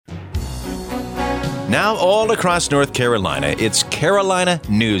Now all across North Carolina, it's Carolina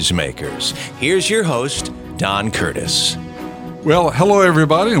Newsmakers. Here's your host, Don Curtis. Well, hello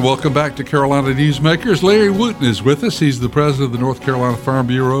everybody, and welcome back to Carolina Newsmakers. Larry Wooten is with us. He's the president of the North Carolina Farm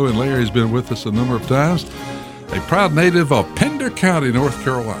Bureau, and Larry's been with us a number of times. A proud native of Pender County, North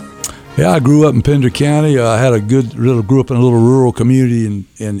Carolina. Yeah, I grew up in Pender County. I grew up in a little rural community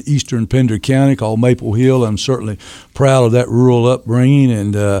in eastern Pender County called Maple Hill. I'm certainly proud of that rural upbringing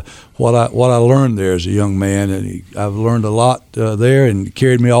and what I learned there as a young man. And I've learned a lot there and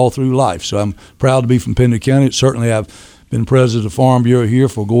carried me all through life. So I'm proud to be from Pender County. Certainly I've been president of the Farm Bureau here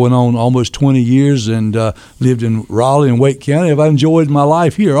for going on almost 20 years and lived in Raleigh and Wake County. I've enjoyed my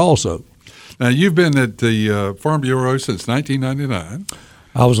life here also. Now, you've been at the Farm Bureau since 1999.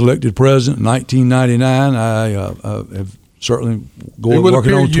 I was elected president in 1999. I have certainly working on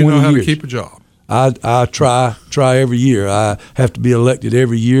 20 years. You know how to keep a job. I try every year. I have to be elected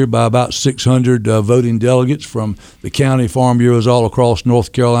every year by about 600 voting delegates from the county farm bureaus all across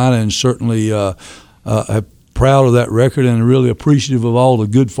North Carolina, and certainly proud of that record and really appreciative of all the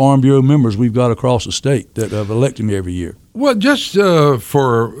good Farm Bureau members we've got across the state that have elected me every year. Well, just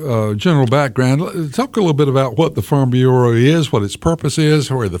for general background, talk a little bit about what the Farm Bureau is, what its purpose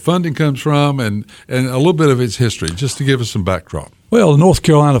is, where the funding comes from, and a little bit of its history, just to give us some backdrop. Well, the North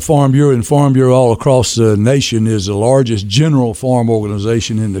Carolina Farm Bureau and Farm Bureau all across the nation is the largest general farm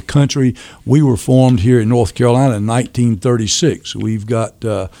organization in the country. We were formed here in North Carolina in 1936. We've got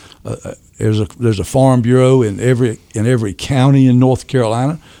there's a Farm Bureau in every county in North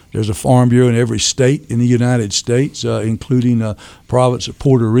Carolina. There's a Farm Bureau in every state in the United States, including the province of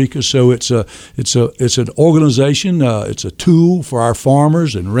Puerto Rico. So it's an organization. It's a tool for our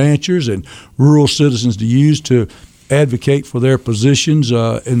farmers and ranchers and rural citizens to use to advocate for their positions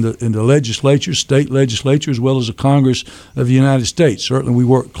in the legislature, state legislature, as well as the Congress of the United States. Certainly, we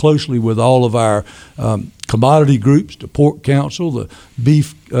work closely with all of our commodity groups, the Pork Council, the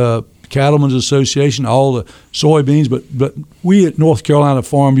Beef Cattlemen's Association, all the soybeans, but we at North Carolina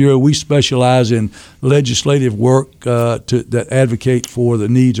Farm Bureau, we specialize in legislative work that advocate for the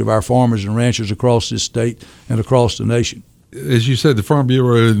needs of our farmers and ranchers across this state and across the nation. As you said, the Farm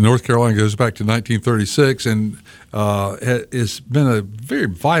Bureau in North Carolina goes back to 1936 and has been a very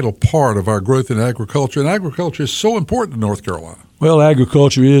vital part of our growth in agriculture, and agriculture is so important to North Carolina. Well,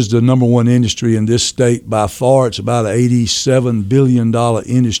 agriculture is the number one industry in this state by far. It's about an $87 billion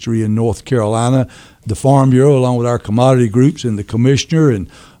industry in North Carolina. The Farm Bureau, along with our commodity groups and the commissioner and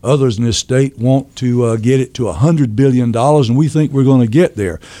others in this state, want to get it to $100 billion, and we think we're going to get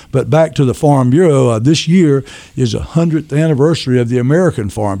there. But back to the Farm Bureau, this year is the 100th anniversary of the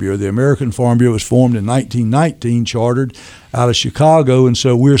American Farm Bureau. The American Farm Bureau was formed in 1919, chartered out of Chicago, and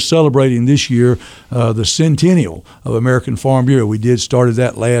so we're celebrating this year the centennial of American Farm Bureau. We started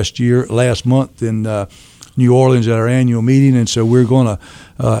that last month in New Orleans at our annual meeting, and so we're going to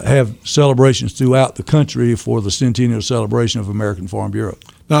have celebrations throughout the country for the centennial celebration of American Farm Bureau.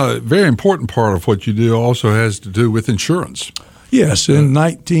 Now, a very important part of what you do also has to do with insurance. Yes, as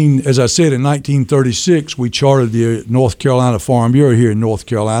I said, in 1936, we chartered the North Carolina Farm Bureau here in North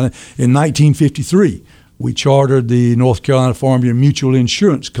Carolina. In 1953, we chartered the North Carolina Farm Bureau Mutual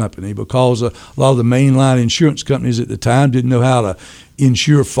Insurance Company because a lot of the mainline insurance companies at the time didn't know how to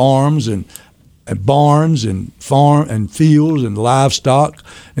insure farms and barns and farm and fields and livestock,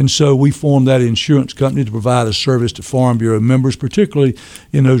 and so we formed that insurance company to provide a service to Farm Bureau members, particularly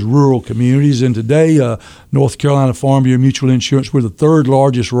in those rural communities. And today, North Carolina Farm Bureau Mutual Insurance, we're the third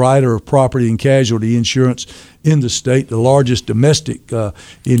largest writer of property and casualty insurance in the state, the largest domestic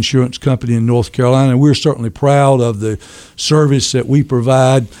insurance company in North Carolina, and we're certainly proud of the service that we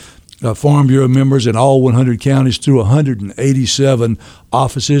provide Farm Bureau members in all 100 counties through 187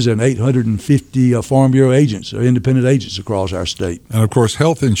 offices and 850 Farm Bureau agents, or independent agents across our state. And, of course,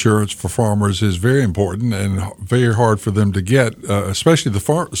 health insurance for farmers is very important and very hard for them to get, especially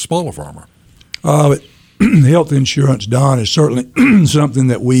the smaller farmer. Health insurance, Don, is certainly something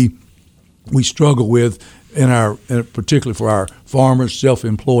that we struggle with particularly for our farmers,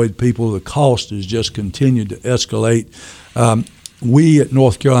 self-employed people. The cost has just continued to escalate. We at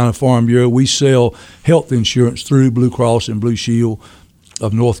North Carolina Farm Bureau, we sell health insurance through Blue Cross and Blue Shield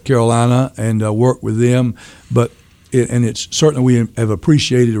of North Carolina and work with them. It's certainly we have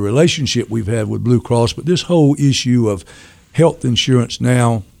appreciated the relationship we've had with Blue Cross, but this whole issue of health insurance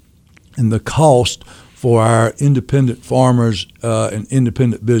now and the cost for our independent farmers and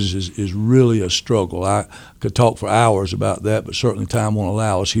independent businesses is really a struggle. I could talk for hours about that, but certainly time won't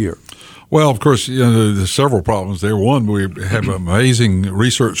allow us here. Well, of course, there's several problems there. One, we have amazing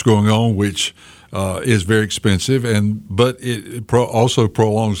research going on, which is very expensive, but it also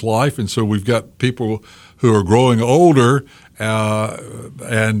prolongs life, and so we've got people who are growing older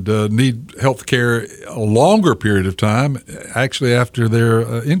and need health care a longer period of time, actually after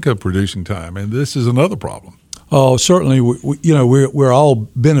their income-producing time, and this is another problem. Oh, certainly. We're all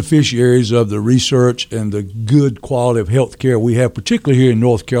beneficiaries of the research and the good quality of health care we have, particularly here in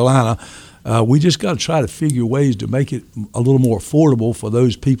North Carolina. We just got to try to figure ways to make it a little more affordable for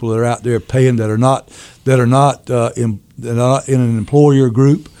those people that are out there paying that are not in an employer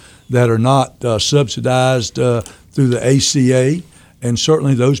group, that are not subsidized through the ACA, and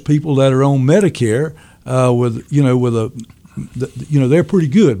certainly those people that are on Medicare they're pretty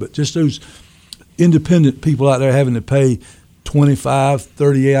good, but just those independent people out there having to pay $25,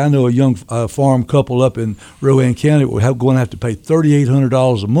 $38. I know a young farm couple up in Rowan County going to have to pay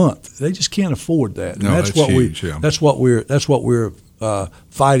 $3,800 a month. They just can't afford that. And that's huge. That's what we're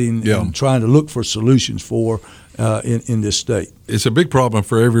fighting and trying to look for solutions for in this state. It's a big problem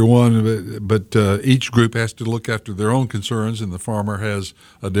for everyone, but each group has to look after their own concerns, and the farmer has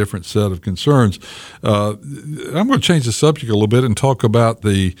a different set of concerns. I'm going to change the subject a little bit and talk about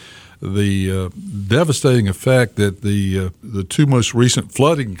the devastating effect that the two most recent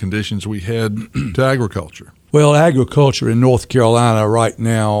flooding conditions we had to agriculture. Well, agriculture in North Carolina right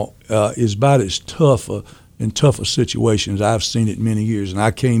now is about as tough a situation as I've seen it in many years. And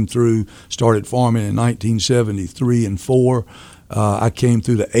I started farming in 1973 and 4. I came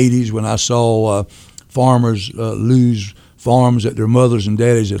through the 80s when I saw farmers lose farms that their mothers and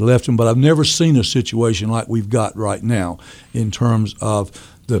daddies had left them. But I've never seen a situation like we've got right now in terms of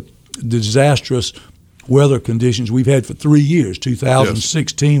the disastrous weather conditions we've had for 3 years.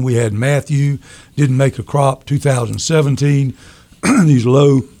 2016, we had Matthew, didn't make a crop. 2017, these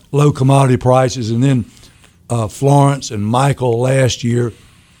low commodity prices, and then Florence and Michael last year.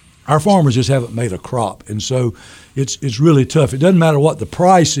 Our farmers just haven't made a crop, and so it's really tough. It doesn't matter what the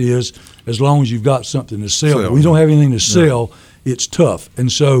price is as long as you've got something to sell. If we don't have anything to sell, it's tough.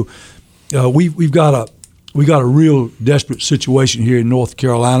 And so we've got a real desperate situation here in North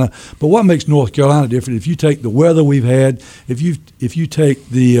Carolina. But what makes North Carolina different? If you take the weather we've had, if you take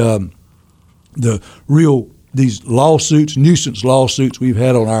these nuisance lawsuits we've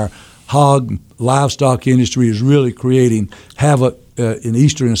had on our hog livestock industry, is really creating havoc in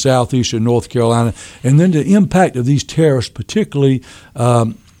eastern and southeastern North Carolina. And then the impact of these tariffs, particularly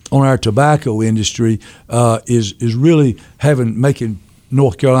on our tobacco industry, is really making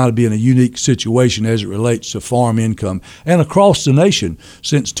North Carolina be in a unique situation as it relates to farm income. And across the nation,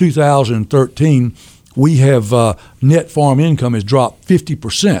 since 2013, we have net farm income has dropped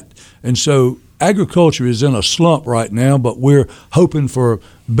 50%. And so agriculture is in a slump right now, but we're hoping for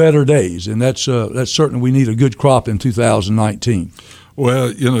better days. And that's certainly, we need a good crop in 2019.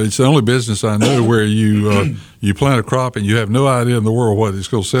 Well, it's the only business I know where you plant a crop and you have no idea in the world what it's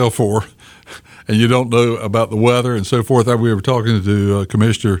going to sell for, and you don't know about the weather and so forth. We were talking to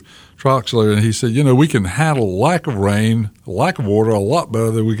Commissioner Troxler, and he said, we can handle lack of rain, lack of water a lot better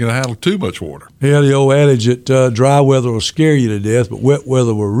than we can handle too much water. Yeah, the old adage that dry weather will scare you to death, but wet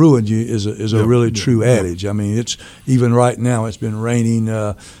weather will ruin you is a really true adage. I mean, it's even right now, it's been raining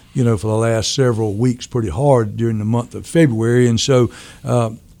for the last several weeks pretty hard during the month of February. And so,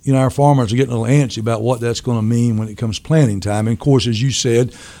 our farmers are getting a little antsy about what that's going to mean when it comes planting time. And, of course, as you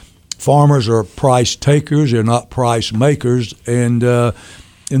said, farmers are price takers. They're not price makers. And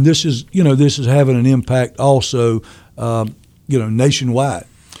this is having an impact also, nationwide.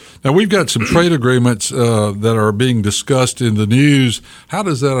 Now, we've got some trade agreements that are being discussed in the news. How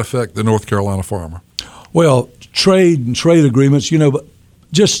does that affect the North Carolina farmer? Well, trade agreements, but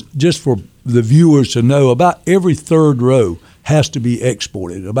just for the viewers to know, about every third row has to be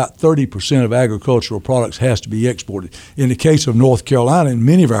exported. About 30% of agricultural products has to be exported. In the case of North Carolina, in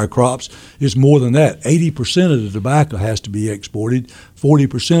many of our crops, it's more than that. 80% of the tobacco has to be exported.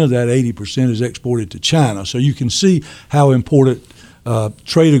 40% of that 80% is exported to China. So you can see how important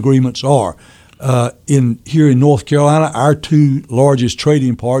trade agreements are. Here in North Carolina, our two largest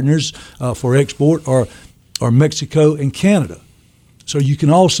trading partners for export are Mexico and Canada. So you can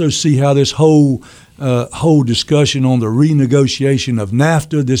also see how this whole discussion on the renegotiation of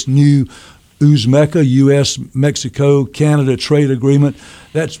NAFTA, this new USMCA, U.S., Mexico, Canada trade agreement,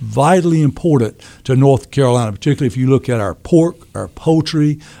 that's vitally important to North Carolina, particularly if you look at our pork, our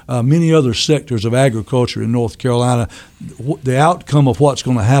poultry, many other sectors of agriculture in North Carolina. The outcome of what's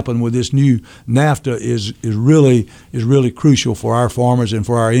going to happen with this new NAFTA is really crucial for our farmers and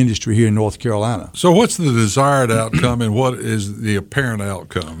for our industry here in North Carolina. So what's the desired outcome and what is the apparent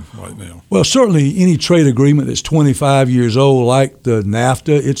outcome right now? Well, certainly any trade agreement that's 25 years old like the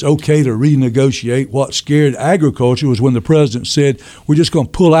NAFTA, it's okay to renegotiate renegotiate. What scared agriculture was when the president said, we're just going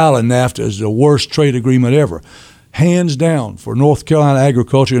to pull out of NAFTA as the worst trade agreement ever. Hands down, for North Carolina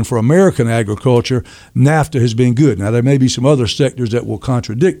agriculture and for American agriculture, NAFTA has been good. Now, there may be some other sectors that will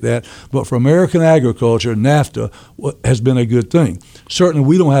contradict that, but for American agriculture, NAFTA has been a good thing. Certainly,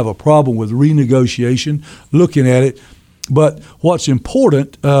 we don't have a problem with renegotiation, looking at it. But what's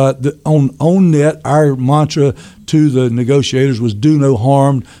important, on net, our mantra to the negotiators was do no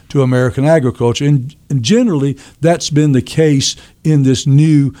harm to American agriculture. And generally, that's been the case in this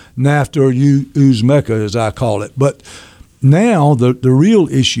new NAFTA or USMCA, as I call it. But now the real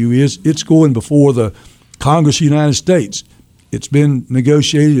issue is it's going before the Congress of the United States. It's been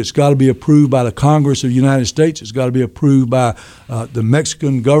negotiated. It's got to be approved by the Congress of the United States. It's got to be approved by the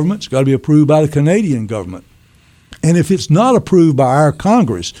Mexican government. It's got to be approved by the Canadian government. And if it's not approved by our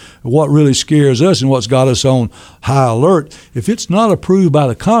Congress, what really scares us and what's got us on high alert, if it's not approved by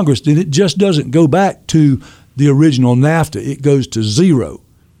the Congress, then it just doesn't go back to the original NAFTA. It goes to zero.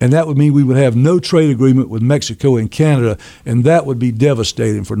 And that would mean we would have no trade agreement with Mexico and Canada, and that would be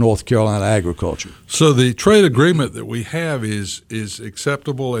devastating for North Carolina agriculture. So the trade agreement that we have is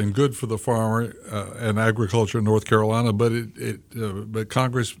acceptable and good for the farmer and agriculture in North Carolina, but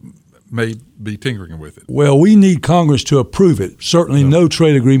Congress may be tinkering with it. Well, we need Congress to approve it. Certainly no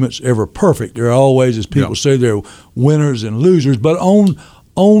trade agreement's ever perfect. There are always, as people say, there are winners and losers. But on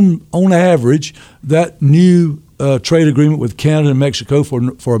average, that new trade agreement with Canada and Mexico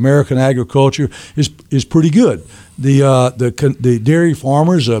for American agriculture is pretty good. The dairy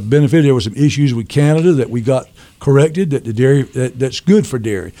farmers benefited. There were some issues with Canada that we got corrected, that the dairy that's good for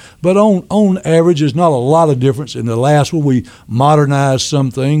dairy. But on average, there's not a lot of difference. In the last one, we modernized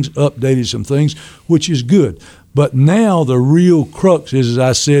some things, updated some things, which is good. But now the real crux is, as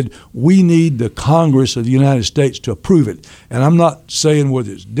I said, we need the Congress of the United States to approve it. And I'm not saying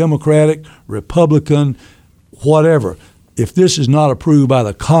whether it's Democratic, Republican, whatever. If this is not approved by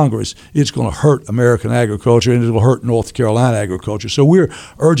the Congress, it's going to hurt American agriculture and it will hurt North Carolina agriculture. So we're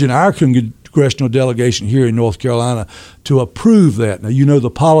urging our congressional delegation here in North Carolina to approve that. Now, you know the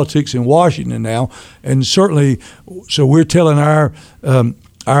politics in Washington now, and certainly, so we're telling our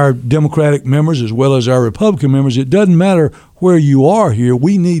Democratic members as well as our Republican members, it doesn't matter where you are here,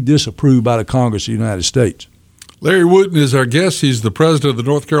 we need this approved by the Congress of the United States. Larry Wooten is our guest. He's the president of the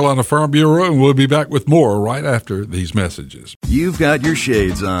North Carolina Farm Bureau, and we'll be back with more right after these messages. You've got your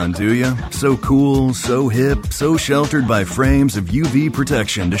shades on, do you? So cool, so hip, so sheltered by frames of UV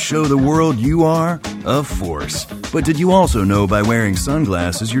protection to show the world you are a force. But did you also know by wearing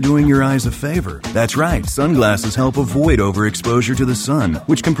sunglasses you're doing your eyes a favor? That's right, sunglasses help avoid overexposure to the sun,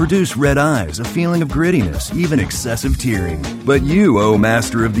 which can produce red eyes, a feeling of grittiness, even excessive tearing. But you, oh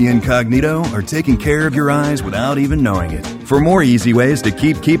master of the incognito, are taking care of your eyes without even knowing it. For more easy ways to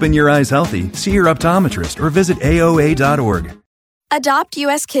keeping your eyes healthy, see your optometrist or visit AOA.org. Adopt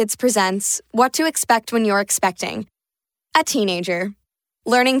US Kids presents What to Expect When You're Expecting. A teenager.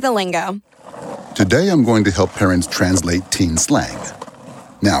 Learning the lingo. Today I'm going to help parents translate teen slang.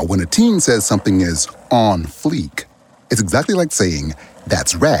 Now, when a teen says something is on fleek, it's exactly like saying,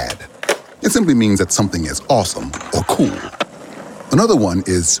 that's rad. It simply means that something is awesome or cool. Another one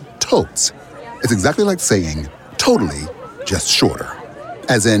is totes. It's exactly like saying, totally, just shorter.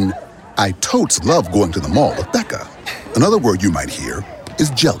 As in, I totes love going to the mall with Becca. Another word you might hear is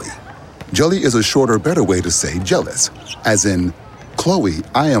jelly. Jelly is a shorter, better way to say jealous. As in, Chloe,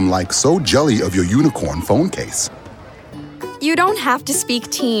 I am like so jelly of your unicorn phone case. You don't have to speak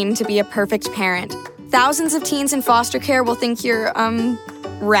teen to be a perfect parent. Thousands of teens in foster care will think you're,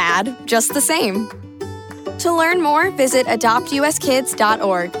 rad, just the same. To learn more, visit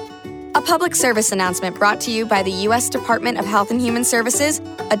adoptuskids.org. A public service announcement brought to you by the U.S. Department of Health and Human Services,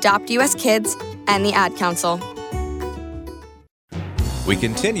 Adopt U.S. Kids, and the Ad Council. We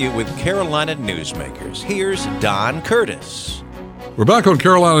continue with Carolina Newsmakers. Here's Don Curtis. We're back on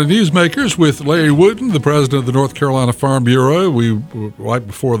Carolina Newsmakers with Larry Wooten, the president of the North Carolina Farm Bureau. Right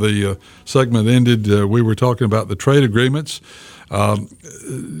before the segment ended, we were talking about the trade agreements.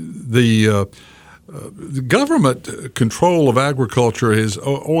 The government control of agriculture has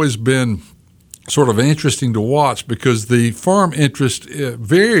always been sort of interesting to watch because the farm interest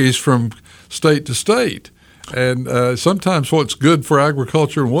varies from state to state. And sometimes what's good for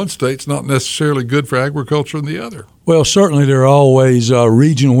agriculture in one state is not necessarily good for agriculture in the other. Well, certainly there are always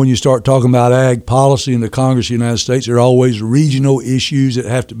regional, when you start talking about ag policy in the Congress of the United States, there are always regional issues that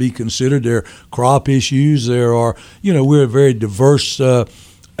have to be considered. There are crop issues. There are, we're a very diverse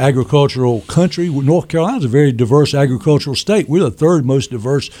agricultural country. North Carolina is a very diverse agricultural state. We're the third most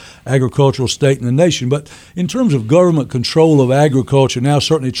diverse agricultural state in the nation. But in terms of government control of agriculture, now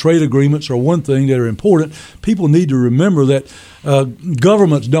certainly trade agreements are one thing that are important. People need to remember that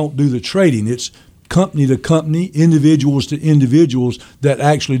governments don't do the trading. It's company to company, individuals to individuals that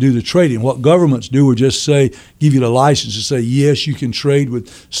actually do the trading. What governments do is just say, give you the license to say, yes, you can trade with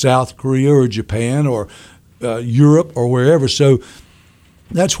South Korea or Japan or Europe or wherever. So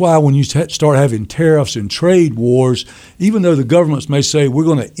that's why when you start having tariffs and trade wars, even though the governments may say we're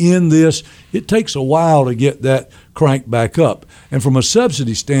going to end this, it takes a while to get that cranked back up. And from a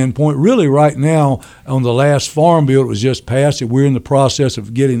subsidy standpoint, really right now on the last farm bill that was just passed, and we're in the process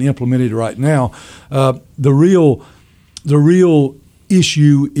of getting implemented right now, the real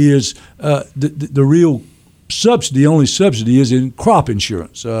issue is the real subsidy, only subsidy is in crop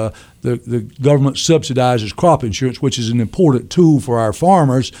insurance. The government subsidizes crop insurance, which is an important tool for our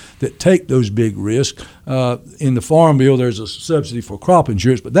farmers that take those big risks. In the Farm Bill, there's a subsidy for crop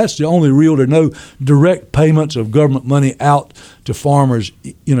insurance, but that's the only real. There are no direct payments of government money out to farmers,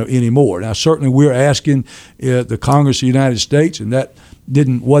 anymore. Now, certainly, we're asking the Congress of the United States, and that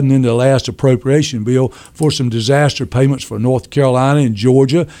wasn't in the last appropriation bill, for some disaster payments for North Carolina and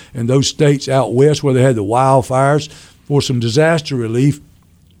Georgia and those states out west where they had the wildfires, for some disaster relief.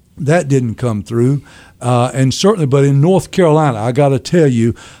 That didn't come through. And certainly, but in North Carolina, I got to tell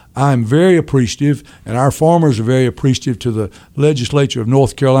you, I'm very appreciative, and our farmers are very appreciative to the legislature of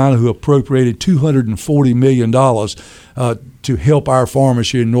North Carolina, who appropriated $240 million to help our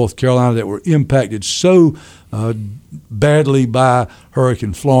farmers here in North Carolina that were impacted so badly by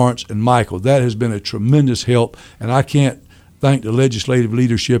Hurricane Florence and Michael. That has been a tremendous help, and I can't thank the legislative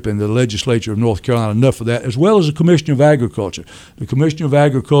leadership and the legislature of North Carolina enough for that, as well as the Commissioner of Agriculture. The Commissioner of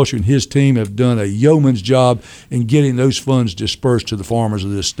Agriculture and his team have done a yeoman's job in getting those funds dispersed to the farmers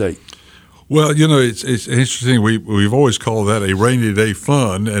of this state. Well, it's interesting. We've always called that a rainy day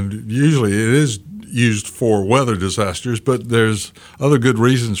fund, and usually it is used for weather disasters, but there's other good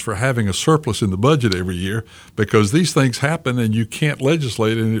reasons for having a surplus in the budget every year, because these things happen and you can't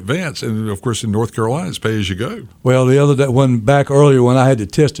legislate in advance. And of course, in North Carolina, it's pay as you go. Well, the other day, back earlier when I had to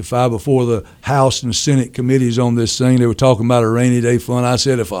testify before the House and Senate committees on this thing, they were talking about a rainy day fund. I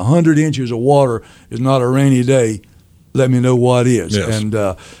said, if 100 inches of water is not a rainy day, let me know what is. Yes.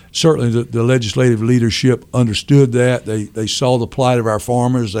 And certainly the legislative leadership understood that. They saw the plight of our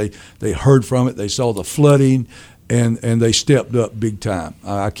farmers. They heard from it. They saw the flooding, and they stepped up big time.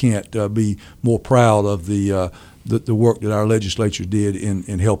 I can't be more proud of the work that our legislature did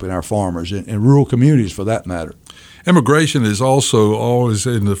in helping our farmers and rural communities, for that matter. Immigration is also always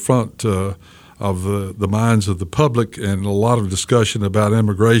in the front of the minds of the public, and a lot of discussion about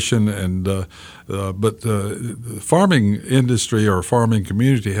immigration. But the farming industry or farming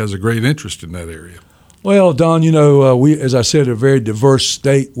community has a great interest in that area. Well, Don, we, as I said, a very diverse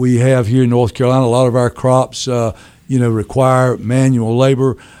state we have here in North Carolina. A lot of our crops, require manual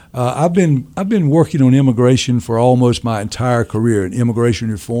labor. I've been working on immigration for almost my entire career, in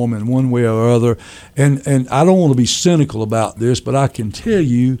immigration reform in one way or other. And I don't want to be cynical about this, but I can tell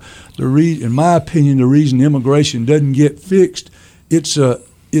you, in my opinion, the reason immigration doesn't get fixed, it's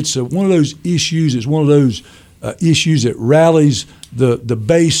one of those issues. It's one of those issues that rallies the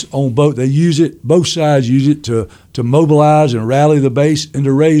base on both. They use it. Both sides use it to mobilize and rally the base and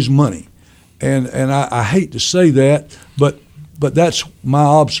to raise money. And I hate to say that, but that's my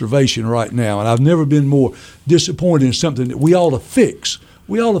observation right now. And I've never been more disappointed in something that we ought to fix.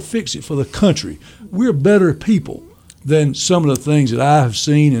 We ought to fix it for the country. We're better people than some of the things that I have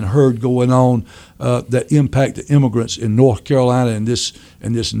seen and heard going on that impact the immigrants in North Carolina and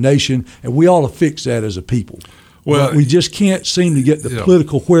this nation, and we ought to fix that as a people. Well, but we just can't seem to get the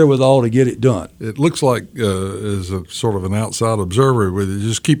political wherewithal to get it done. It looks like, as a sort of an outside observer, with you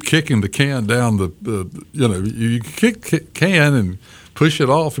just keep kicking the can down you kick the can and push it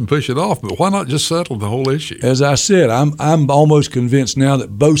off, but why not just settle the whole issue? As I said, I'm almost convinced now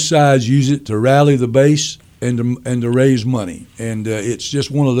that both sides use it to rally the base and to raise money, and it's just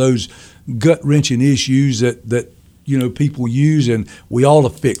one of those gut-wrenching issues that people use, and we ought to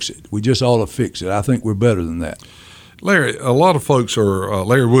fix it. We just ought to fix it. I think we're better than that. Larry, a lot of folks are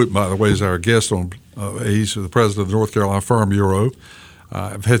Larry Wooten, by the way, is our guest on. He's the president of the North Carolina Farm Bureau.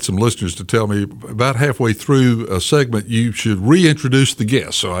 I've had some listeners to tell me about halfway through a segment you should reintroduce the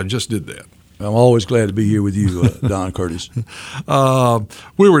guest, so I just did that. I'm always glad to be here with you, Don Curtis.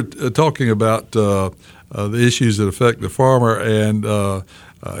 We were talking about the issues that affect the farmer, and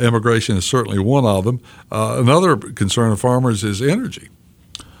immigration is certainly one of them. Another concern of farmers is energy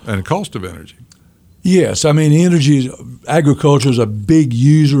and the cost of energy. Yes, I mean agriculture is a big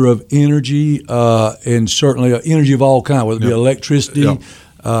user of energy, and certainly energy of all kinds, whether it be electricity. Yep.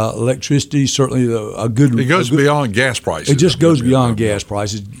 Electricity, certainly a good. It goes beyond gas prices. It just goes beyond gas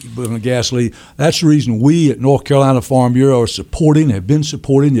prices. Gasoline. That's the reason we at North Carolina Farm Bureau have been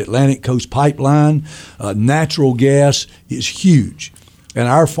supporting the Atlantic Coast Pipeline. Natural gas is huge, and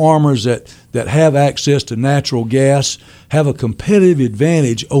our farmers that have access to natural gas have a competitive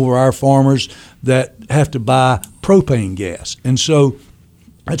advantage over our farmers that have to buy propane gas. And so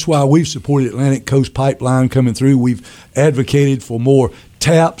that's why we've supported Atlantic Coast Pipeline coming through. We've advocated for more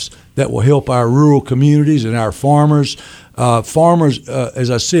taps that will help our rural communities and our farmers.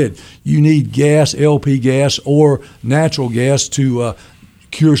 As I said, you need gas, LP gas, or natural gas to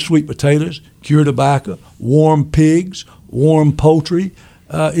cure sweet potatoes, cure tobacco, warm pigs, warm poultry.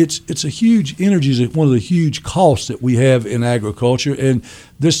 It's a huge energy is one of the huge costs that we have in agriculture, and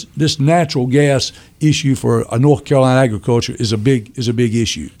this natural gas issue for North Carolina agriculture is a big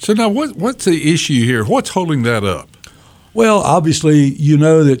issue. So now, what's the issue here? What's holding that up? Well, obviously, you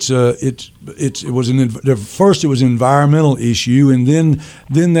know that first it was an environmental issue, and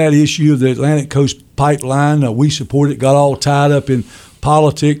then that issue of the Atlantic Coast Pipeline, we supported, got all tied up in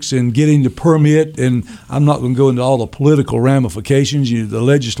politics and getting the permit, and I'm not going to go into all the political ramifications. The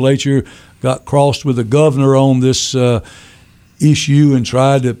legislature got crossed with the governor on this issue and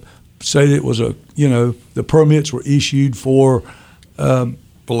tried to say that it was the permits were issued for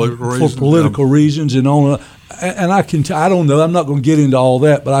political reasons and on. And I don't know. I'm not going to get into all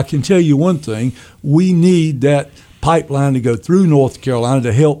that, but I can tell you one thing: we need that pipeline to go through North Carolina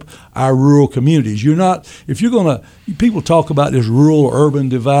to help our rural communities. People talk about this rural-urban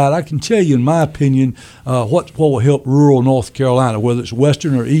divide. I can tell you, in my opinion, what will help rural North Carolina, whether it's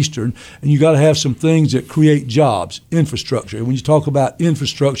western or eastern, and you got to have some things that create jobs, infrastructure. And when you talk about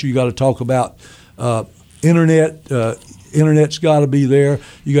infrastructure, you got to talk about internet. Internet's got to be there.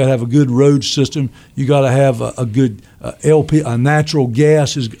 You got to have a good road system. You got to have a good LP, natural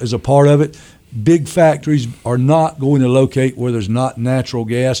gas is a part of it. Big factories are not going to locate where there's not natural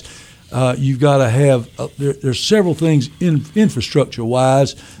gas. You've got to have there's several things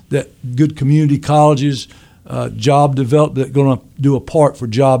infrastructure-wise that good community colleges, job development, that are going to do a part for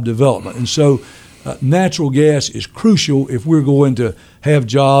job development. And so natural gas is crucial if we're going to have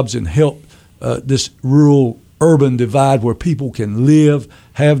jobs and help this rural-urban divide where people can live,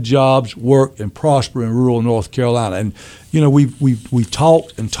 have jobs, work, and prosper in rural North Carolina. And we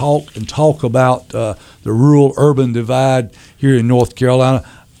talk about the rural-urban divide here in North Carolina.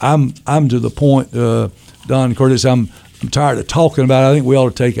 I'm to the point, Don Curtis. I'm tired of talking about it. I think we ought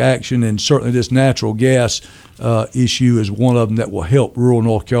to take action, and certainly this natural gas issue is one of them that will help rural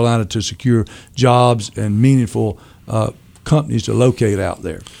North Carolina to secure jobs and meaningful companies to locate out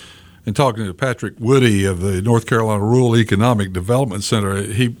there. And talking to Patrick Woody of the North Carolina Rural Economic Development Center,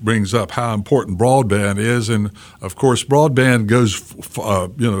 he brings up how important broadband is. And, of course, broadband goes,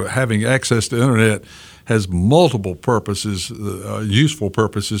 having access to internet has multiple purposes, useful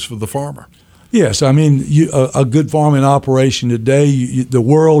purposes for the farmer. Yes, I mean a good farming operation today. The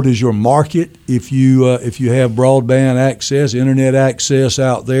world is your market if you have broadband access, internet access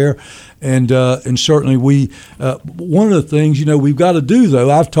out there, and certainly one of the things we've got to do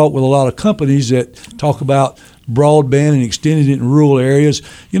though. I've talked with a lot of companies that talk about broadband and extending it in rural areas.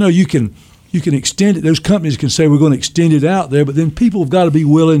 You can extend it. Those companies can say we're going to extend it out there, but then people have got to be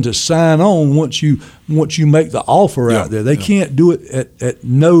willing to sign on once you make the offer out there. They can't do it at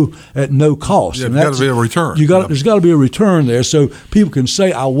no cost. Yeah, there's got to be a return. There's got to be a return there, so people can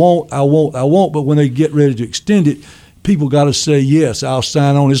say I won't. But when they get ready to extend it, people got to say yes, I'll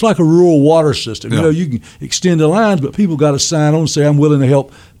sign on. It's like a rural water system. Yeah. You can extend the lines, but people got to sign on and say I'm willing to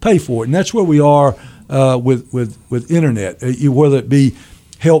help pay for it, and that's where we are with internet. Whether it be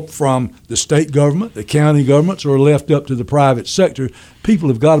help from the state government, the county governments, or left up to the private sector, people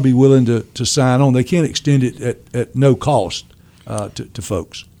have got to be willing to sign on. They can't extend it at no cost to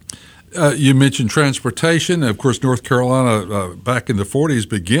folks. You mentioned transportation. Of course, North Carolina back in the 40s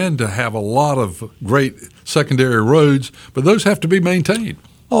began to have a lot of great secondary roads, but those have to be maintained.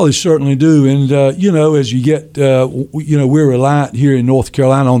 Oh, they certainly do. And, as you get, we're reliant here in North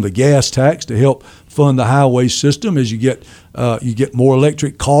Carolina on the gas tax to help fund the highway system. As you get more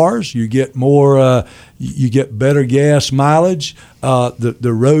electric cars, you get more, you get better gas mileage.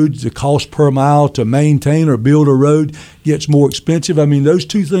 The roads, the cost per mile to maintain or build a road gets more expensive. I mean, those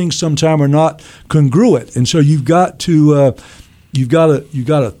two things sometimes are not congruent. And so you've got to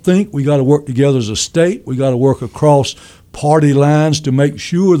think. We got to work together as a state. We got to work across party lines to make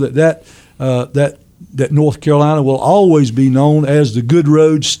sure that North Carolina will always be known as the good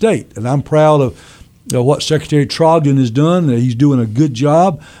road state. And I'm proud of what Secretary Trogdon has done. He's doing a good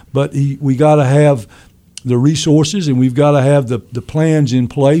job, but we got to have the resources and we've got to have the plans in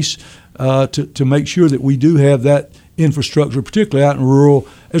place to make sure that we do have that infrastructure, particularly out in rural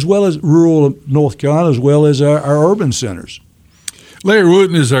North Carolina, as well as our urban centers. Larry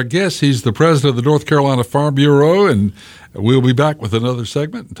Wooten is our guest. He's the president of the North Carolina Farm Bureau, and we'll be back with another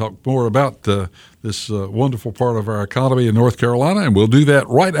segment and talk more about this wonderful part of our economy in North Carolina, and we'll do that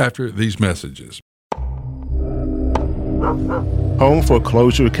right after these messages. Home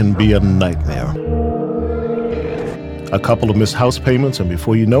foreclosure can be a nightmare. A couple of missed house payments, and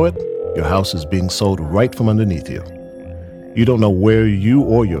before you know it, your house is being sold right from underneath you. You don't know where you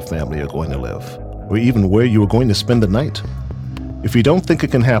or your family are going to live, or even where you are going to spend the night. If you don't think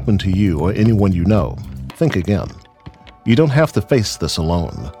it can happen to you or anyone you know, think again. You don't have to face this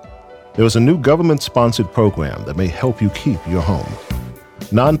alone. There is a new government-sponsored program that may help you keep your home.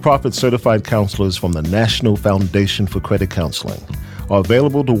 Nonprofit certified counselors from the National Foundation for Credit Counseling are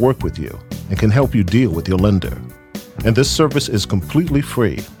available to work with you and can help you deal with your lender. And this service is completely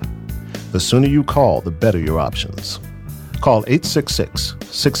free. The sooner you call, the better your options. Call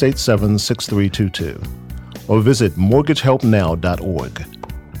 866-687-6322 or visit mortgagehelpnow.org.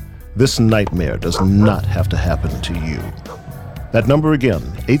 This nightmare does not have to happen to you. That number again,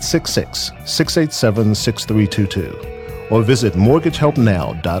 866-687-6322 or visit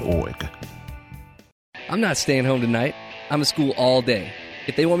mortgagehelpnow.org. I'm not staying home tonight. I'm at school all day.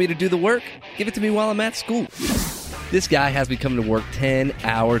 If they want me to do the work, give it to me while I'm at school. This guy has me coming to work 10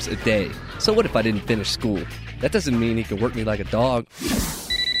 hours a day. So what if I didn't finish school? That doesn't mean he can work me like a dog.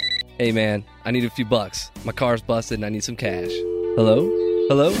 Hey man, I need a few bucks. My car's busted and I need some cash. Hello?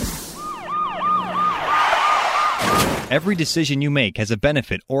 Hello? Every decision you make has a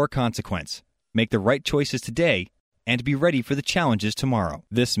benefit or a consequence. Make the right choices today and be ready for the challenges tomorrow.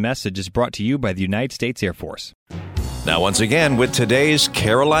 This message is brought to you by the United States Air Force. Now, once again, with today's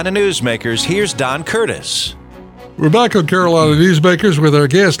Carolina Newsmakers, here's Don Curtis. We're back on Carolina Newsmakers with our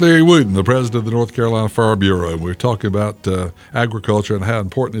guest, Larry Wooten, the president of the North Carolina Farm Bureau. We're talking about agriculture and how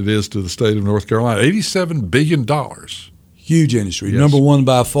important it is to the state of North Carolina. $87 billion. Huge industry, Yes. number one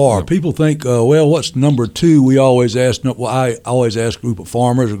by far. Yep. People think, what's number two? I always ask a group of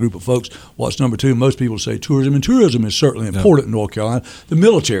farmers, a group of folks, what's number two? Most people say tourism, and tourism is certainly important in North Carolina. The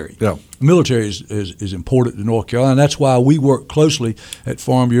military. Yeah. The military is important to North Carolina. That's why we work closely at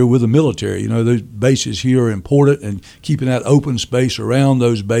Farm Bureau with the military. You know, those bases here are important, and keeping that open space around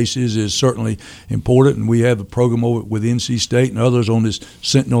those bases is certainly important. And we have a program over with NC State and others on this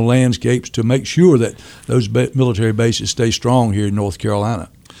Sentinel Landscapes to make sure that those military bases stay strong here in North Carolina.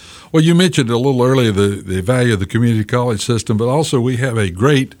 Well, you mentioned a little earlier the value of the community college system, but also we have a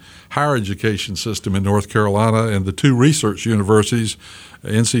great higher education system in North Carolina, and the two research universities,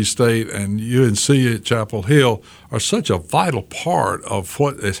 NC State and UNC at Chapel Hill, are such a vital part of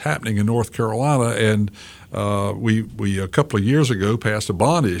what is happening in North Carolina. And we a couple of years ago passed a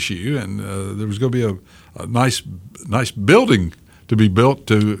bond issue, and there was going to be a nice building to be built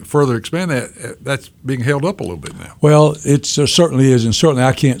to further expand that. That's being held up a little bit now. Well, it certainly is, and certainly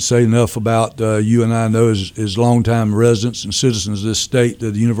I can't say enough about you and I know as longtime residents and citizens of this state,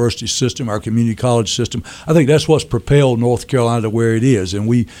 the university system, our community college system. I think that's what's propelled North Carolina to where it is, and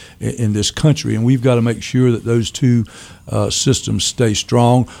we in this country, and we've got to make sure that those two systems stay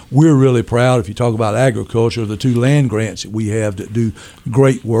strong. We're really proud, if you talk about agriculture, of the two land grants that we have that do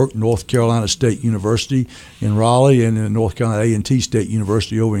great work, North Carolina State University in Raleigh and North Carolina A&T State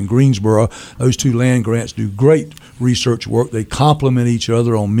University over in Greensboro. Those two land grants do great research work. They complement each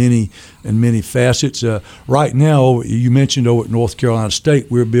other on many facets. Right now, you mentioned over at North Carolina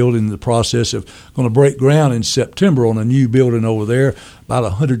State, we're building the process of going to break ground in September on a new building over there, about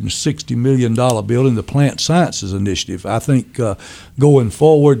a $160 million building, the Plant Sciences Initiative. I think going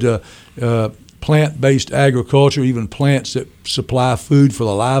forward, plant-based agriculture, even plants that supply food for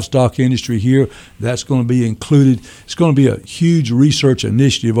the livestock industry here, that's going to be included. It's going to be a huge research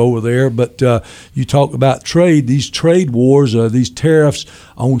initiative over there. But you talk about trade, these trade wars, these tariffs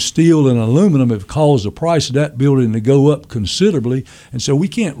on steel and aluminum have caused the price of that building to go up considerably. And so we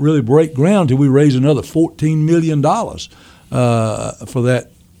can't really break ground until we raise another $14 million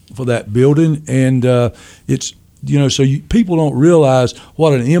for that building. And it's, so people don't realize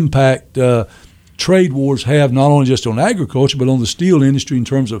what an impact trade wars have not only just on agriculture but on the steel industry in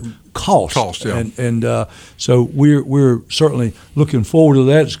terms of cost. Yeah. And so we're certainly looking forward to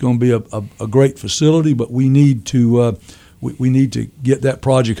that. It's going to be a great facility, but we need to get that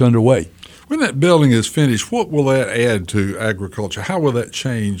project underway. When that building is finished, what will that add to agriculture? How will that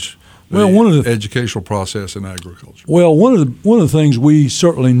change educational process in agriculture? Well, one of the things we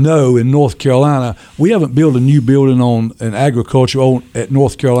certainly know in North Carolina, we haven't built a new building on an agriculture at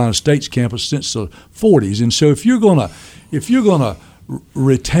North Carolina State's campus since the 40s. And so if you're gonna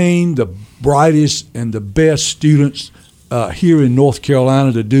retain the brightest and the best students here in North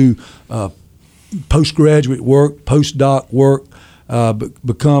Carolina to do postgraduate work, postdoc work,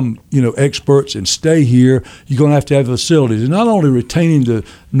 become experts and stay here, you're going to have facilities. And not only retaining the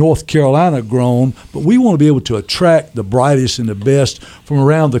North Carolina grown, but we want to be able to attract the brightest and the best from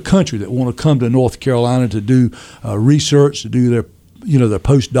around the country that want to come to North Carolina to do research, to do their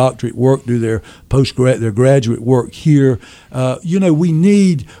postdoctorate work, do their graduate work here. We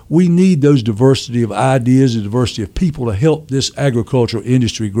need those diversity of ideas and diversity of people to help this agricultural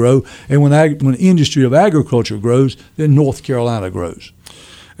industry grow. And when the industry of agriculture grows, then North Carolina grows.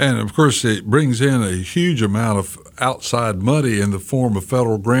 And, of course, it brings in a huge amount of outside money in the form of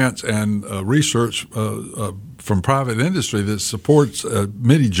federal grants and research from private industry that supports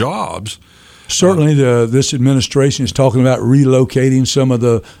many jobs. Certainly, this administration is talking about relocating some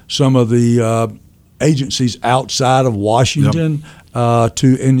of the agencies outside of Washington. Yep.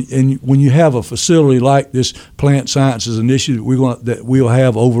 And when you have a facility like this Plant Sciences Initiative that we'll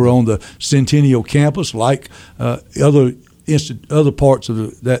have over on the Centennial campus, like other parts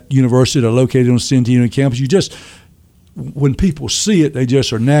of that university that are located on the Centennial campus, when people see it, they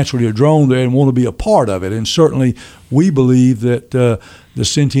just are naturally drawn there and want to be a part of it. And certainly, we believe that the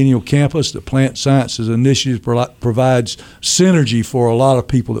Centennial campus, the Plant Sciences Initiative, provides synergy for a lot of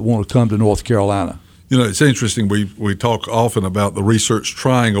people that want to come to North Carolina. It's interesting. We talk often about the research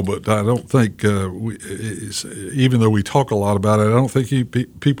triangle, but I don't think, even though we talk a lot about it, I don't think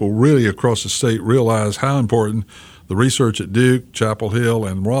people really across the state realize how important the research at Duke, Chapel Hill,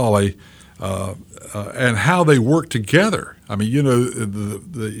 and Raleigh and how they work together. I mean,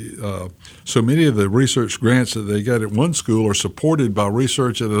 so many of the research grants that they get at one school are supported by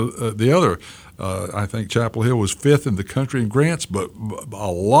research at the other. I think Chapel Hill was 5th in the country in grants, but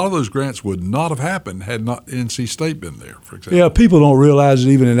a lot of those grants would not have happened had not NC State been there, for example. Yeah, people don't realize that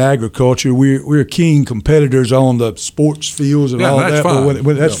even in agriculture, we're keen competitors on the sports fields and all that. Fine.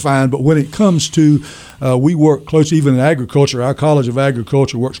 That's fine. But when it comes to, we work closely, even in agriculture. Our College of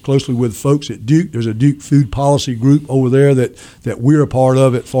Agriculture works closely with folks at Duke. There's a Duke Food Policy Group over there that we're a part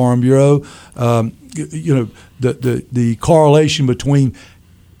of at Farm Bureau. The correlation between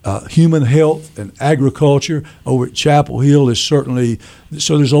human health and agriculture over at Chapel Hill is certainly –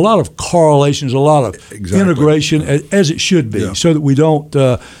 so there's a lot of correlations, a lot of integration, as it should be, so that we don't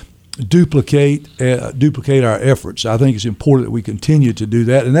duplicate our efforts. I think it's important that we continue to do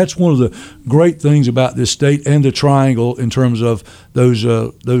that, and that's one of the great things about this state and the Triangle in terms of those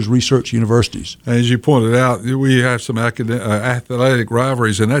research universities. As you pointed out, we have some athletic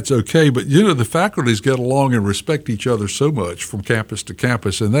rivalries, and that's okay. But the faculties get along and respect each other so much from campus to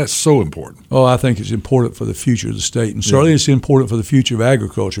campus, and that's so important. Oh, I think it's important for the future of the state, and certainly it's important for the future of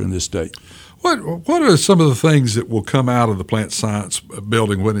agriculture in this state. What are some of the things that will come out of the plant science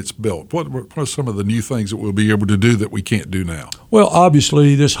building when it's built? What are some of the new things that we'll be able to do that we can't do now? Well,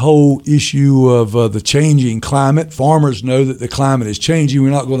 obviously, this whole issue of the changing climate, farmers know that the climate is changing. We're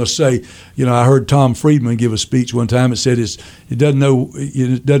not going to say, I heard Tom Friedman give a speech one time and said it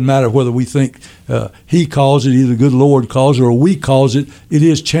doesn't matter whether we think he caused it, either the good Lord caused it or we caused it, it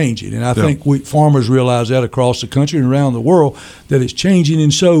is changing. And I think farmers realize that across the country and around the world that it's changing.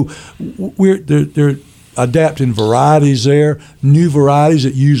 And so they're adapting varieties there, new varieties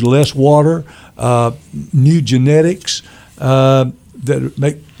that use less water, new genetics that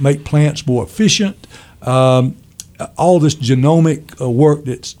make plants more efficient, all this genomic work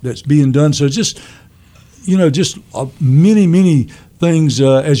that's being done. So just many things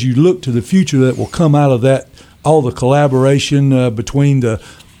as you look to the future that will come out of that, all the collaboration between the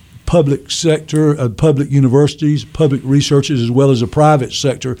public sector, public universities, public researchers, as well as the private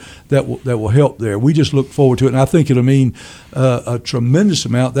sector that will help there. We just look forward to it, and I think it'll mean a tremendous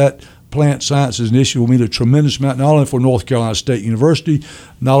amount. That Plant Sciences Initiative will mean a tremendous amount, not only for North Carolina State University,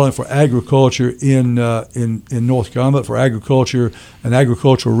 not only for agriculture in North Carolina, but for agriculture and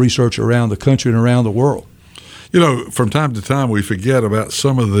agricultural research around the country and around the world. From time to time we forget about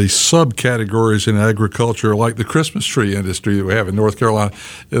some of the subcategories in agriculture, like the Christmas tree industry that we have in North Carolina.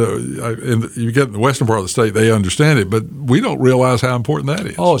 And you get in the western part of the state, they understand it, but we don't realize how important that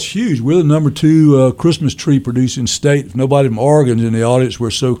is. Oh, it's huge. We're the number 2 Christmas tree producing state. If nobody from Oregon's in the audience,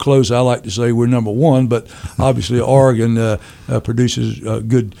 we're so close. I like to say we're number 1, but obviously Oregon produces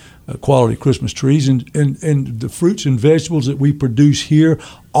good quality Christmas trees, and the fruits and vegetables that we produce here,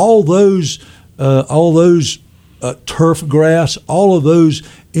 all those turf grass. All of those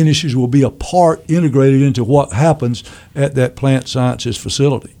industries will be integrated into what happens at that plant sciences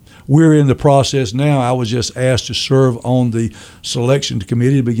facility. We're in the process now. I was just asked to serve on the selection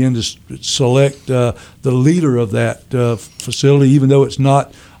committee to begin to select the leader of that facility. Even though it's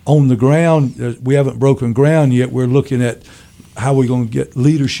not on the ground, we haven't broken ground yet. We're looking at how we're going to get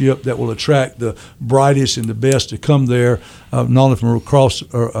leadership that will attract the brightest and the best to come there, not only from across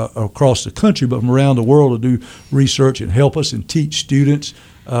the country, but from around the world to do research and help us and teach students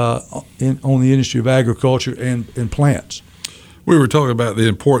on the industry of agriculture and plants. We were talking about the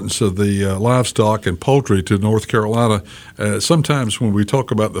importance of the livestock and poultry to North Carolina. Sometimes when we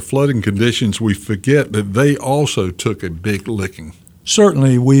talk about the flooding conditions, we forget that they also took a big licking.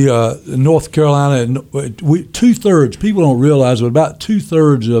 Certainly, North Carolina, two-thirds, people don't realize, but about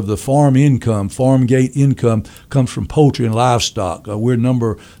two-thirds of the farm gate income comes from poultry and livestock. We're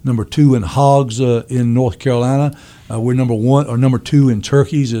number 2 in hogs in North Carolina. We're number 2 in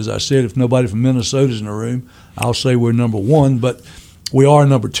turkeys. As I said, if nobody from Minnesota's in the room, I'll say we're number 1, but we are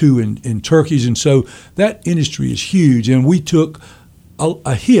number 2 in turkeys. And so that industry is huge, and we took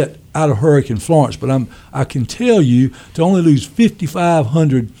a hit out of Hurricane Florence, but I can tell you, to only lose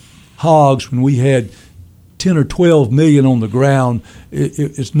 5,500 hogs when we had 10 or 12 million on the ground,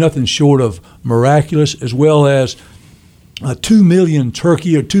 it's nothing short of miraculous, as well as 2 million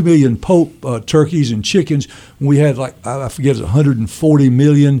turkey or 2 million turkeys and chickens. We had I forget, it's 140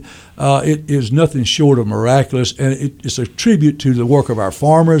 million. It is nothing short of miraculous, and it's a tribute to the work of our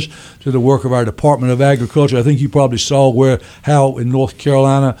farmers, to the work of our Department of Agriculture. I think you probably saw how in North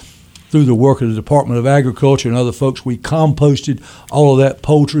Carolina, through the work of the Department of Agriculture and other folks, we composted all of that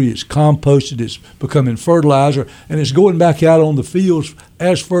poultry. It's composted, it's becoming fertilizer, and it's going back out on the fields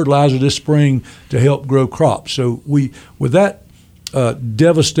as fertilizer this spring to help grow crops. So with that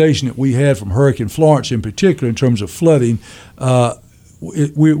devastation that we had from Hurricane Florence in particular in terms of flooding,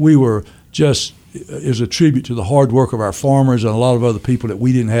 we were just, is a tribute to the hard work of our farmers and a lot of other people, that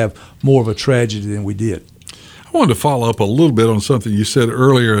we didn't have more of a tragedy than we did. I wanted to follow up a little bit on something you said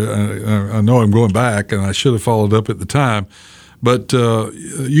earlier. I know I'm going back, and I should have followed up at the time, but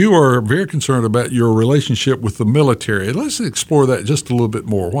you are very concerned about your relationship with the military. Let's explore that just a little bit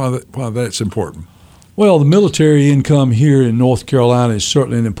more, why that's important. Well, the military income here in North Carolina is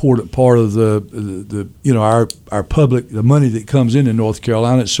certainly an important part of our public, the money that comes into North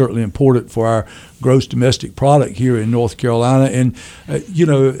Carolina. It's certainly important for our gross domestic product here in North Carolina. And,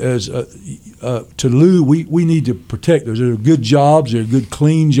 to Lou, we need to protect those. They're good jobs. They're good,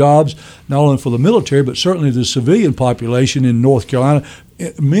 clean jobs, not only for the military, but certainly the civilian population in North Carolina.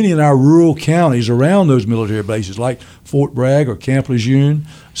 Many in our rural counties around those military bases, like Fort Bragg or Camp Lejeune,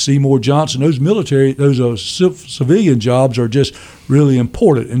 Seymour Johnson, those civilian jobs are just really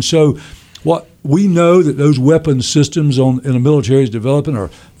important. And so what we know that those weapons systems in the military is developing are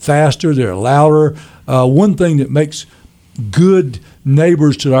faster, they're louder. One thing that makes good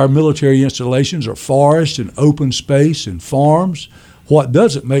neighbors to our military installations are forests and open space and farms. What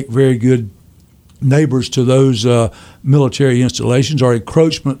doesn't make very good neighbors to those military installations are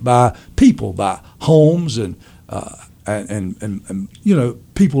encroachment by people, by homes and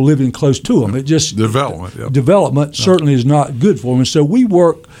people living close to them. It just development certainly is not good for them. And so we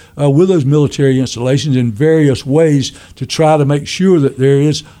work with those military installations in various ways to try to make sure that there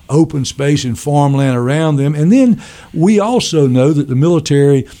is open space and farmland around them. And then we also know that the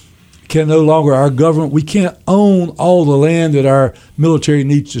military can no longer, our government, we can't own all the land that our military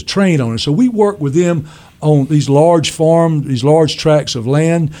needs to train on. And so we work with them on these large farms, these large tracts of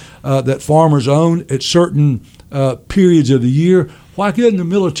land that farmers own at certain periods of the year. Why couldn't the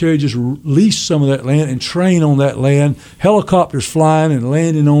military just lease some of that land and train on that land? Helicopters flying and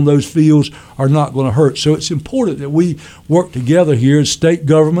landing on those fields are not going to hurt. So it's important that we work together here as state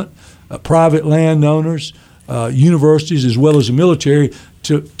government, private landowners, universities, as well as the military,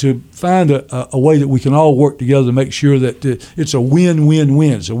 to find a way that we can all work together to make sure that it's a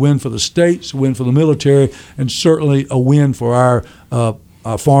win-win-win. It's a win for the states, a win for the military, and certainly a win for our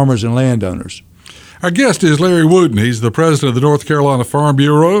farmers and landowners. Our guest is Larry Wooten. He's the president of the North Carolina Farm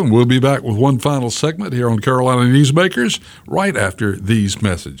Bureau, and we'll be back with one final segment here on Carolina Newsmakers right after these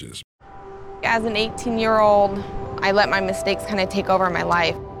messages. As an 18-year-old, I let my mistakes kind of take over my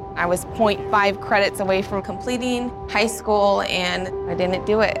life. I was 0.5 credits away from completing high school, and I didn't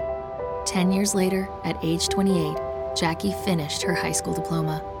do it. 10 years later, at age 28, Jackie finished her high school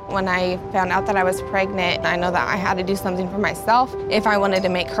diploma. When I found out that I was pregnant, I know that I had to do something for myself if I wanted to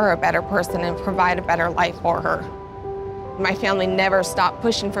make her a better person and provide a better life for her. My family never stopped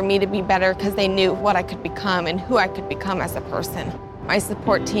pushing for me to be better because they knew what I could become and who I could become as a person. My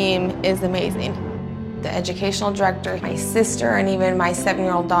support team is amazing. The educational director, my sister, and even my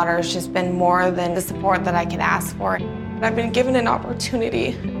 7-year-old daughter has just been more than the support that I could ask for. I've been given an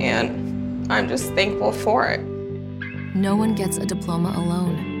opportunity, and I'm just thankful for it. No one gets a diploma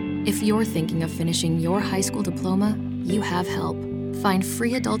alone. If you're thinking of finishing your high school diploma, you have help. Find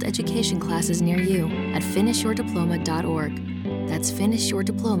free adult education classes near you at finishyourdiploma.org. That's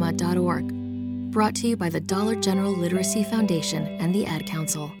finishyourdiploma.org. Brought to you by the Dollar General Literacy Foundation and the Ad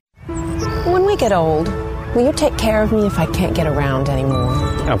Council. When we get old, will you take care of me if I can't get around anymore?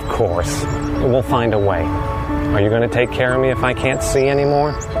 Of course. We'll find a way. Are you going to take care of me if I can't see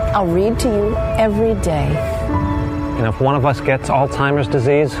anymore? I'll read to you every day. And if one of us gets Alzheimer's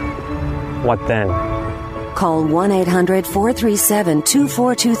disease, what then? Call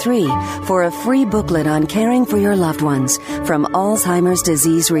 1-800-437-2423 for a free booklet on caring for your loved ones from Alzheimer's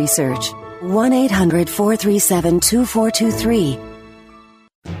Disease Research. 1-800-437-2423.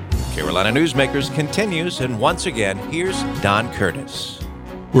 Carolina Newsmakers continues, and once again, here's Don Curtis.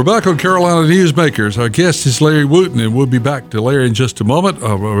 We're back on Carolina Newsmakers. Our guest is Larry Wooten, and we'll be back to Larry in just a moment.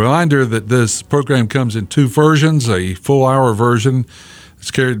 A reminder that this program comes in 2 versions, a full-hour version that's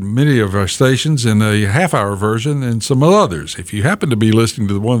carried many of our stations, and a half-hour version and some others. If you happen to be listening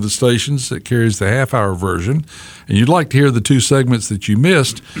to one of the stations that carries the half-hour version and you'd like to hear the 2 segments that you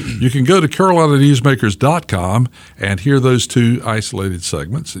missed, you can go to carolinanewsmakers.com and hear those 2 isolated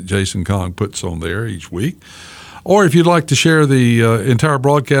segments that Jason Kong puts on there each week. Or if you'd like to share the entire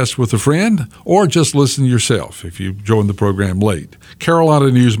broadcast with a friend, or just listen yourself if you joined the program late,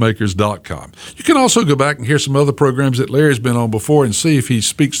 carolinanewsmakers.com. You can also go back and hear some other programs that Larry's been on before and see if he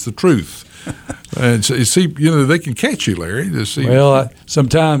speaks the truth. And so, see, they can catch you, Larry. To see. Well,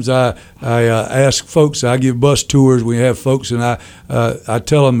 sometimes I ask folks. I give bus tours. We have folks, and I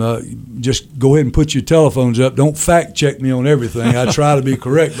tell them just go ahead and put your telephones up. Don't fact check me on everything. I try to be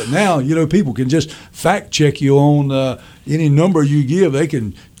correct, but now people can just fact check you on any number you give. They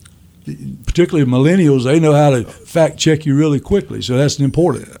can, particularly millennials. They know how to fact check you really quickly. So that's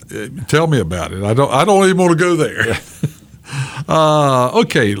important. Tell me about it. I don't even want to go there. Yeah.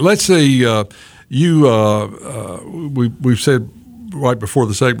 Okay, let's say we've said right before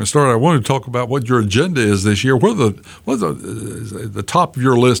the segment started, I wanted to talk about what your agenda is this year. What are the top of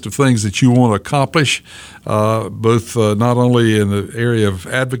your list of things that you want to accomplish, both not only in the area of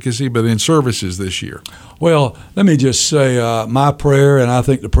advocacy but in services this year? Well, let me just say my prayer, and I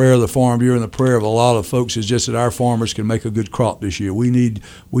think the prayer of the Farm Bureau and the prayer of a lot of folks, is just that our farmers can make a good crop this year. We need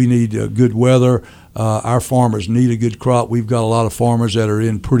good weather. Our farmers need a good crop. We've got a lot of farmers that are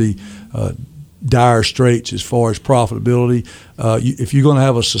in pretty dire straits as far as profitability. If you're going to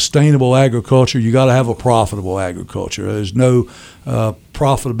have a sustainable agriculture, you got to have a profitable agriculture. There's no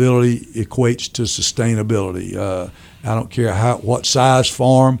profitability equates to sustainability. I don't care what size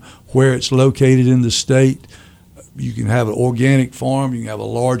farm, where it's located in the state. You can have an organic farm, you can have a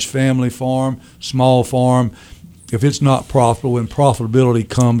large family farm, small farm. If it's not profitable, and profitability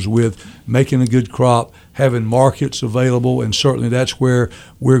comes with making a good crop, having markets available, and certainly that's where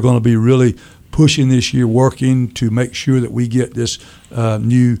we're going to be really pushing this year, working to make sure that we get this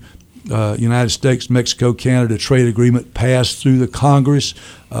new United States, Mexico, Canada trade agreement passed through the Congress.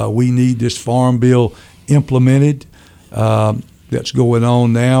 We need this farm bill implemented. That's going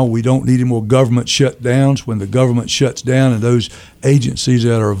on now. We don't need any more government shutdowns. When the government shuts down and those agencies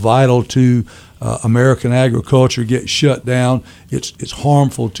that are vital to American agriculture get shut down, it's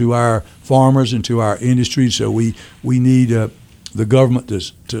harmful to our farmers and to our industry. So we need the government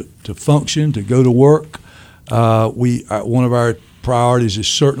to function, to go to work. One of our priorities is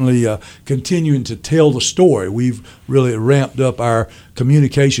certainly continuing to tell the story. We've really ramped up our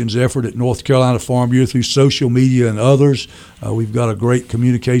communications effort at North Carolina Farm Bureau through social media and others. We've got a great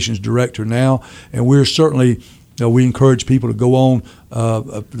communications director now, and we're certainly we encourage people to go on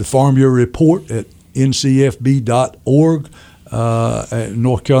the Farm Bureau report at ncfb.org, at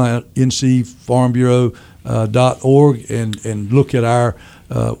North Carolina ncfarmbureau.org, and look at our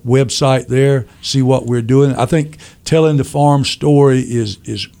website there, see what we're doing. I think telling the farm story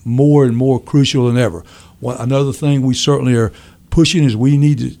is more and more crucial than ever. Another thing we certainly are pushing is we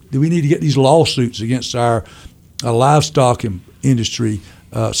need to get these lawsuits against our livestock industry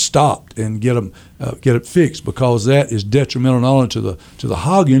stopped and get it fixed, because that is detrimental not only to the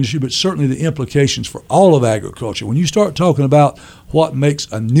hog industry but certainly the implications for all of agriculture. When you start talking about what makes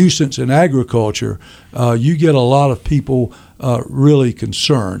a nuisance in agriculture, you get a lot of people really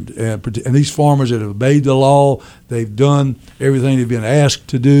concerned. And these farmers that have obeyed the law, they've done everything they've been asked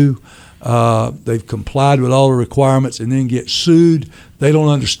to do. they've complied with all the requirements, and then get sued. They don't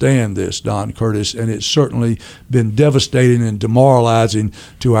understand this, Don Curtis, and it's certainly been devastating and demoralizing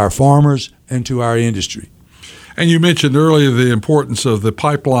to our farmers and to our industry. And you mentioned earlier the importance of the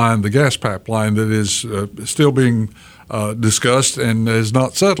pipeline, the gas pipeline that is still being discussed and is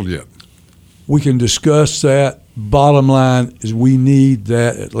not settled yet. We can discuss that. Bottom line is we need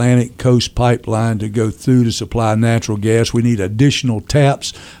that Atlantic Coast Pipeline to go through to supply natural gas. We need additional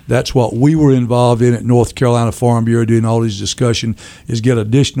taps. That's what we were involved in at North Carolina Farm Bureau doing all these discussion, is get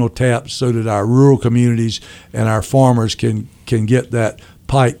additional taps so that our rural communities and our farmers can get that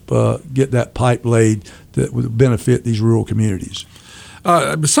pipe laid that would benefit these rural communities.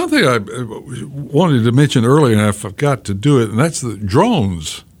 Something I wanted to mention earlier, and I forgot to do it, and that's the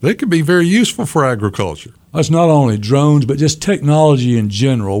drones. They can be very useful for agriculture. It's not only drones, but just technology in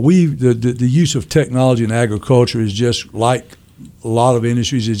general. The use of technology in agriculture is just like a lot of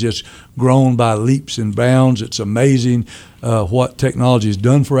industries, is just grown by leaps and bounds. It's amazing what technology has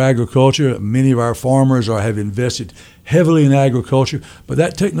done for agriculture. Many of our farmers have invested heavily in agriculture, but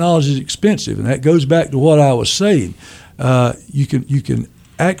that technology is expensive, and that goes back to what I was saying. You can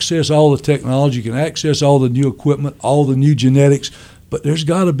access all the technology, you can access all the new equipment, all the new genetics, but there's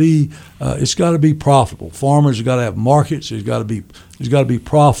got to be it's got to be profitable. Farmers have got to have markets. There's got to be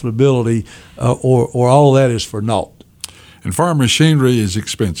profitability, or all of that is for naught. And farm machinery is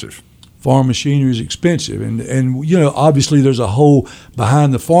expensive. Farm machinery is expensive, and obviously there's a whole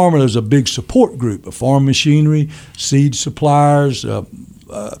behind the farmer. There's a big support group of farm machinery, seed suppliers, a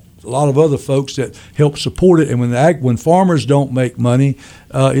lot of other folks that help support it. And when farmers don't make money,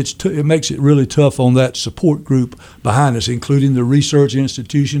 it makes it really tough on that support group behind us, including the research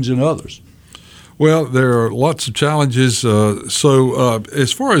institutions and others. Well, there are lots of challenges. So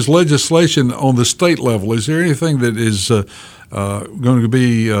as far as legislation on the state level, is there anything that is going to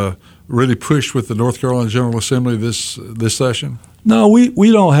be really pushed with the North Carolina General Assembly this session? No,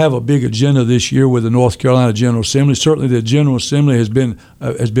 we don't have a big agenda this year with the North Carolina General Assembly. Certainly, the General Assembly has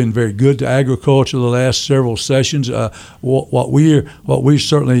been very good to agriculture the last several sessions. What we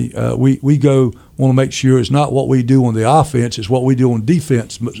certainly want to make sure is not what we do on the offense; it's what we do on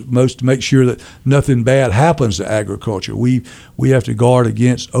defense. Most to make sure that nothing bad happens to agriculture. We have to guard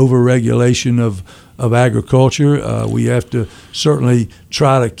against overregulation of agriculture. We have to certainly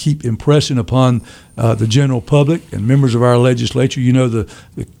try to keep impressing upon the general public and members of our legislature. The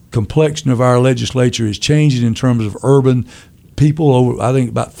complexion of our legislature is changing in terms of urban people. I think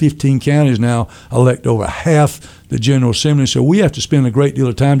about 15 counties now elect over half the General Assembly. So we have to spend a great deal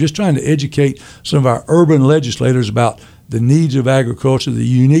of time just trying to educate some of our urban legislators about the needs of agriculture, the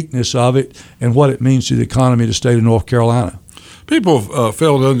uniqueness of it, and what it means to the economy of the state of North Carolina. People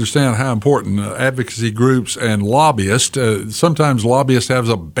fail to understand how important advocacy groups and lobbyists. Sometimes lobbyists have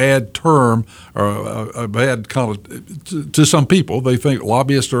a bad term or a bad to some people. They think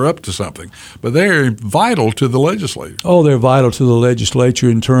lobbyists are up to something, but they're vital to the legislature. Oh, they're vital to the legislature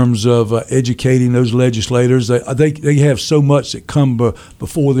in terms of educating those legislators. They have so much that come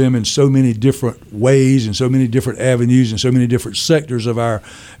before them in so many different ways and so many different avenues and so many different sectors of our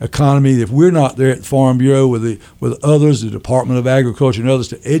economy. If we're not there at Farm Bureau with others, the Department of Agriculture and others,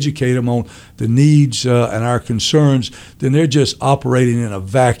 to educate them on the needs and our concerns, then they're just operating in a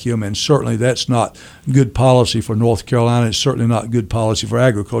vacuum, and certainly that's not good policy for North Carolina. It's certainly not good policy for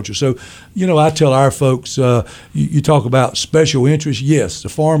agriculture. So, I tell our folks, you talk about special interest. Yes, the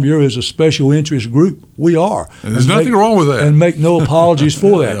Farm Bureau is a special interest group. We are. And there's nothing wrong with that. And make no apologies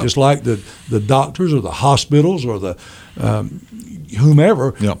for that. Yeah. Just like the doctors or the hospitals or the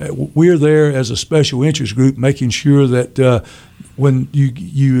whomever, yeah. We're there as a special interest group, making sure that when you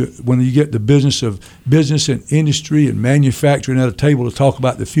get the business and industry and manufacturing at a table to talk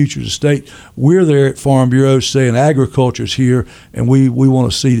about the future of the state, we're there at Farm Bureau saying agriculture's here, and we want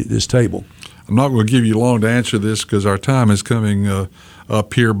a seat at this table. I'm not going to give you long to answer this because our time is coming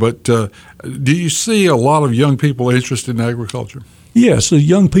up here, but do you see a lot of young people interested in agriculture? Yes, the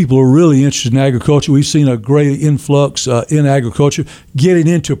young people are really interested in agriculture. We've seen a great influx in agriculture. Getting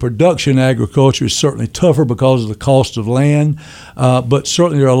into production agriculture is certainly tougher because of the cost of land, but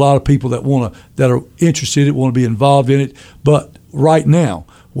certainly there are a lot of people that are interested in it, want to be involved in it. But right now,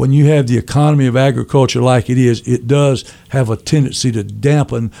 when you have the economy of agriculture like it is, it does have a tendency to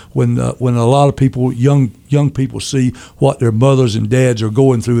dampen when a lot of people, young people, see what their mothers and dads are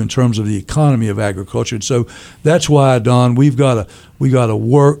going through in terms of the economy of agriculture. And so that's why, Don, we got to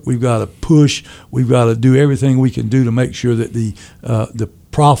work, we've got to push, we've got to do everything we can do to make sure that the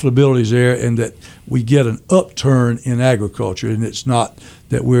profitability is there, and that we get an upturn in agriculture, and it's not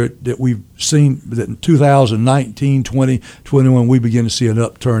that we've seen that in 2019, 20, 21, we begin to see an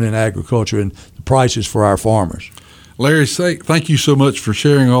upturn in agriculture and the prices for our farmers. Larry, thank you so much for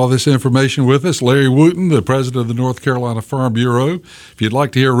sharing all this information with us. Larry Wooten, the president of the North Carolina Farm Bureau. If you'd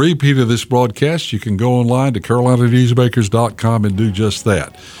like to hear a repeat of this broadcast, you can go online to carolinanewsmakers.com and do just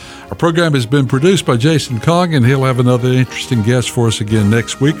that. Our program has been produced by Jason Kong, and he'll have another interesting guest for us again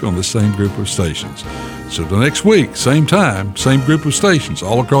next week on the same group of stations. So till next week, same time, same group of stations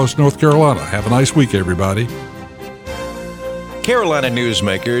all across North Carolina. Have a nice week, everybody. Carolina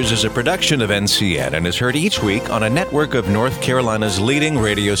Newsmakers is a production of NCN and is heard each week on a network of North Carolina's leading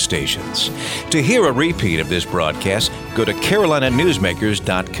radio stations. To hear a repeat of this broadcast, go to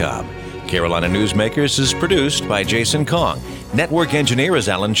carolinanewsmakers.com. Carolina Newsmakers is produced by Jason Kong. Network engineer is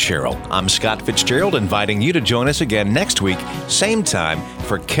Alan Sherrill. I'm Scott Fitzgerald, inviting you to join us again next week, same time,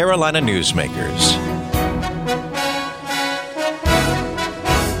 for Carolina Newsmakers.